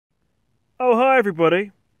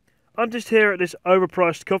everybody, I'm just here at this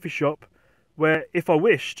overpriced coffee shop where if I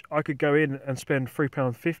wished I could go in and spend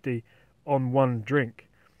 £3.50 on one drink.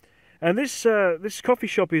 And this coffee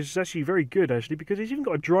shop is actually very good actually, because it's even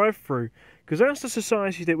got a drive-through, because that's the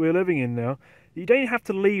society that we're living in now. You don't have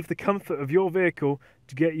to leave the comfort of your vehicle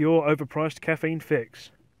to get your overpriced caffeine fix.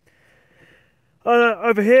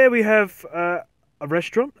 Over here we have a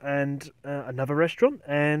restaurant and another restaurant,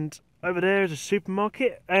 and over there is a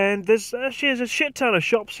supermarket, and there's a shit ton of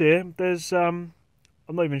shops here. There's I'm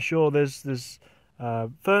not even sure. There's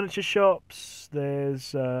furniture shops.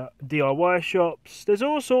 There's DIY shops. There's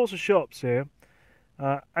all sorts of shops here.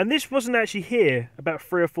 And this wasn't actually here about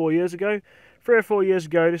 3 or 4 years ago. 3 or 4 years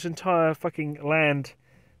ago, this entire fucking land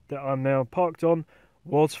that I'm now parked on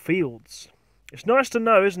was fields. It's nice to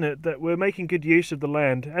know, isn't it, that we're making good use of the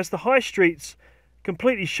land, as the high streets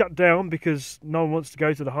completely shut down because no one wants to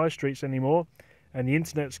go to the high streets anymore, and the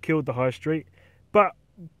internet's killed the high street. But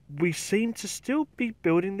we seem to still be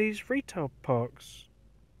building these retail parks,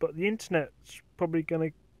 but the internet's probably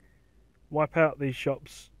going to wipe out these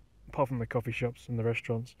shops, apart from the coffee shops and the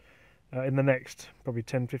restaurants, in the next probably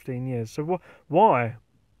 10-15 years. So why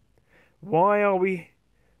are we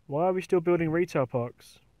still building retail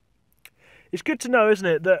parks? It's good to know, isn't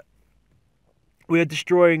it, that we are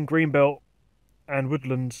destroying greenbelt and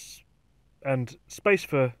woodlands and space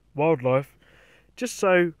for wildlife just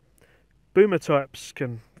so boomer types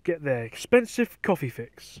can get their expensive coffee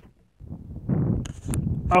fix.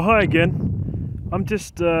 Oh, hi again. I'm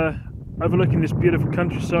just overlooking this beautiful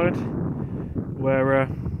countryside where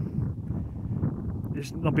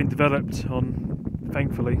it's not been developed on,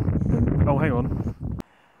 thankfully. Oh, hang on.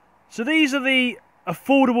 So these are the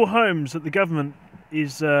affordable homes that the government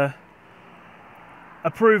is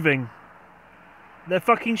approving. They're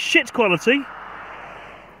fucking shit quality.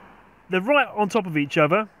 They're right on top of each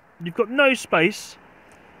other. You've got no space.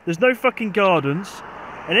 There's no fucking gardens.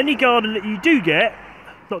 And any garden that you do get,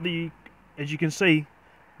 not that you, as you can see,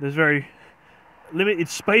 there's very limited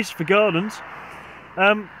space for gardens.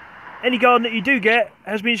 Any garden that you do get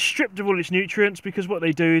has been stripped of all its nutrients, because what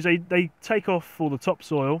they do is they take off all the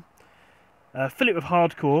topsoil, fill it with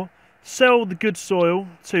hardcore, sell the good soil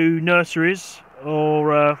to nurseries,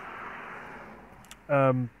 or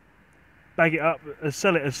bag it up and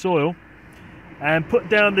sell it as soil, and put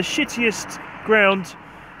down the shittiest ground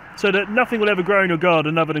so that nothing will ever grow in your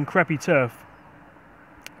garden other than crappy turf.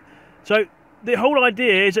 So the whole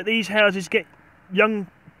idea is that these houses get young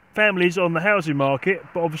families on the housing market,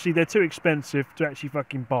 but obviously they're too expensive to actually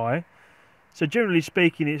fucking buy. So generally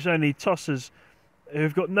speaking, it's only tossers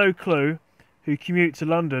who've got no clue, who commute to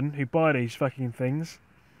London, who buy these fucking things.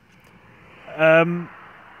 And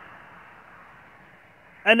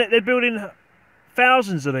they're building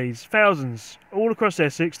thousands of these, thousands, all across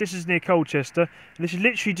Essex. This is near Colchester, and this is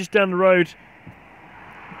literally just down the road.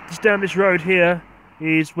 Just down this road here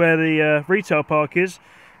is where the retail park is.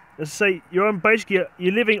 As I say, you're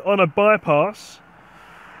living on a bypass,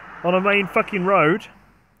 on a main fucking road,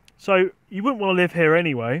 so you wouldn't want to live here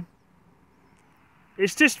anyway.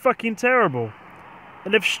 It's just fucking terrible,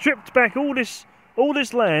 and they've stripped back all this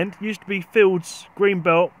land. Used to be fields, green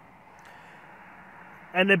belt.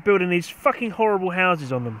 And they're building these fucking horrible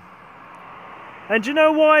houses on them. And do you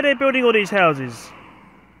know why they're building all these houses?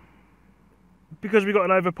 Because we've got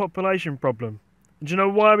an overpopulation problem. And do you know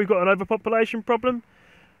why we've got an overpopulation problem?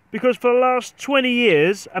 Because for the last 20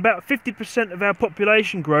 years, about 50% of our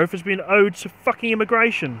population growth has been owed to fucking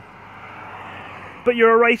immigration. But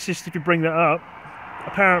you're a racist if you bring that up,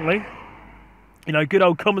 apparently. You know, good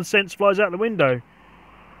old common sense flies out the window.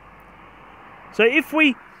 So if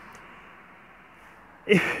we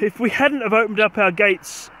hadn't have opened up our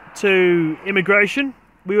gates to immigration,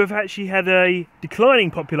 we would have actually had a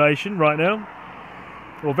declining population right now,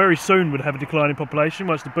 or very soon would have a declining population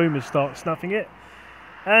once the boomers start snuffing it,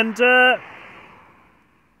 and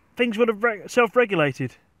things would have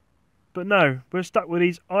self-regulated. But no, we're stuck with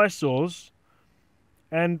these eyesores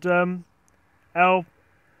and our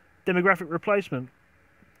demographic replacement.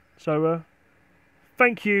 So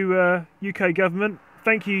thank you, UK government.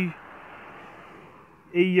 Thank you,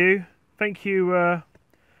 EU, thank you,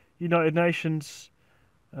 United Nations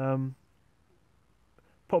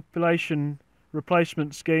population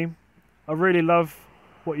replacement scheme. I really love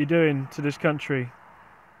what you're doing to this country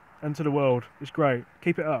and to the world. It's great.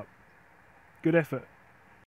 Keep it up. Good effort.